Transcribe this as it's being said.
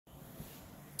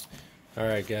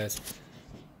Alright guys,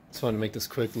 just wanted to make this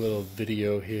quick little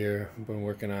video here. I've been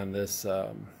working on this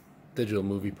digital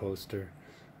movie poster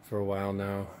for a while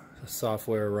now. The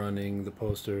software running the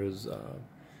poster is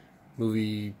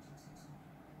movie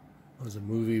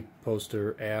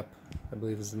poster app, I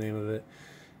believe is the name of it.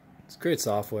 It's great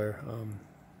software.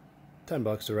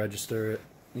 $10 to register it.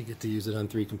 You get to use it on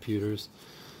 3 computers.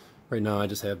 Right now I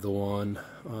just have the one.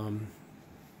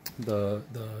 The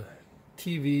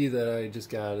TV that I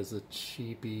just got is a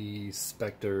cheapy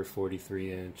Spectre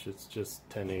 43-inch. It's just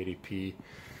 1080p,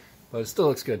 but it still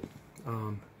looks good.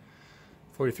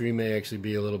 43 may actually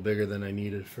be a little bigger than I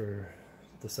needed for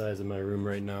the size of my room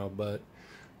right now, but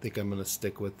I think I'm going to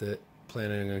stick with it.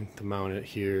 Planning to mount it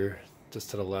here, just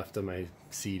to the left of my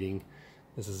seating.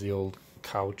 This is the old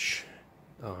couch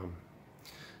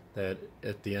that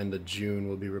at the end of June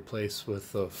will be replaced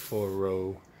with a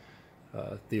 4-row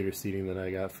theater seating that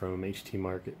I got from HT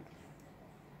Market.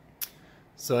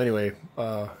 So anyway,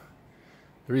 the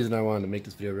reason I wanted to make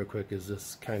this video real quick is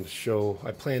just kind of show.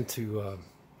 I plan to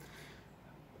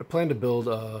build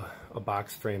a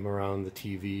box frame around the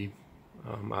TV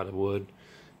out of wood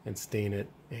and stain it,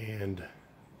 and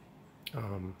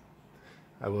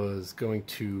I was going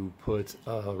to put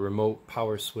a remote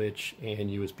power switch and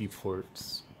USB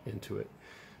ports into it.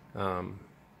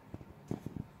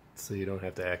 So you don't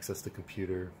have to access the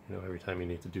computer, every time you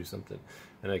need to do something.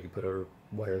 And I could put a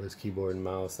wireless keyboard and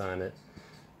mouse on it.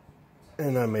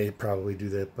 And I may probably do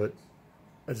that, but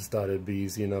I just thought it'd be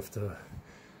easy enough to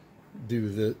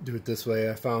do it this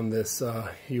way. I found this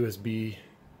USB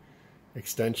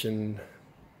extension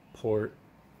port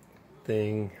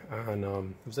thing on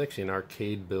it was actually an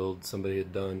arcade build somebody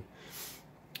had done,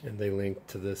 and they linked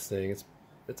to this thing.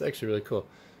 It's actually really cool.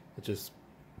 It just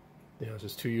it's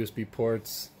just 2 USB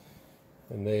ports,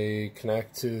 and they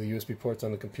connect to the USB ports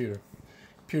on the computer.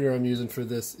 Computer I'm using for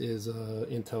this is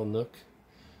Intel NUC.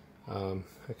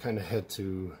 I kind of had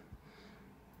to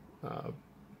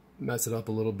mess it up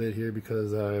a little bit here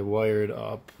because I wired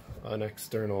up an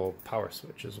external power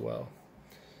switch as well.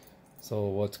 So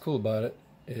what's cool about it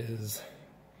is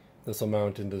this will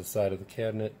mount into the side of the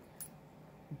cabinet,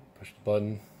 push the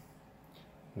button,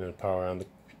 and then power on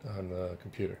the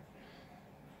computer.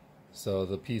 So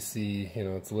the PC,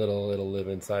 it's little, it'll live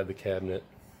inside the cabinet,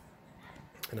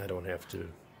 and I don't have to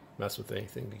mess with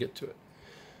anything to get to it.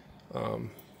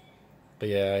 But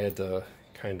yeah, I had to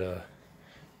kind of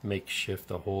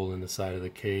makeshift a hole in the side of the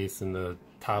case, and the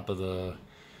top of the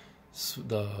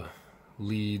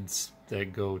leads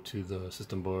that go to the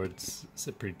system boards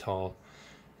sit pretty tall,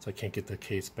 so I can't get the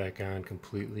case back on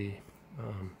completely.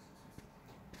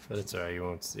 But it's alright, you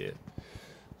won't see it.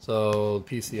 So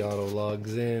PC auto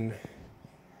logs in,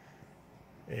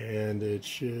 and it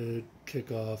should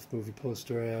kick off movie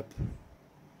poster app.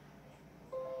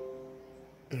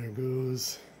 There it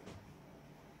goes.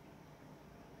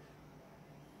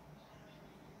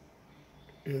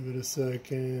 Give it a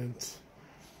second.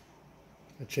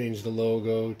 I changed the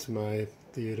logo to my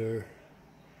theater.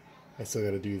 I still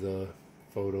got to do the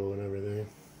photo and everything.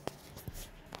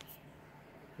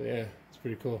 But yeah, it's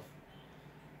pretty cool.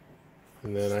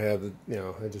 And then I have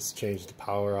I just changed the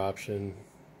power option,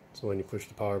 so when you push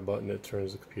the power button it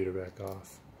turns the computer back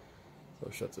off, so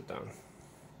it shuts it down.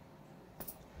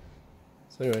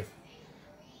 So anyway,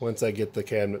 once I get the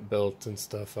cabinet built and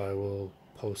stuff, I will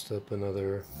post up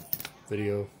another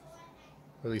video,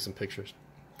 at least some pictures.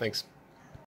 Thanks.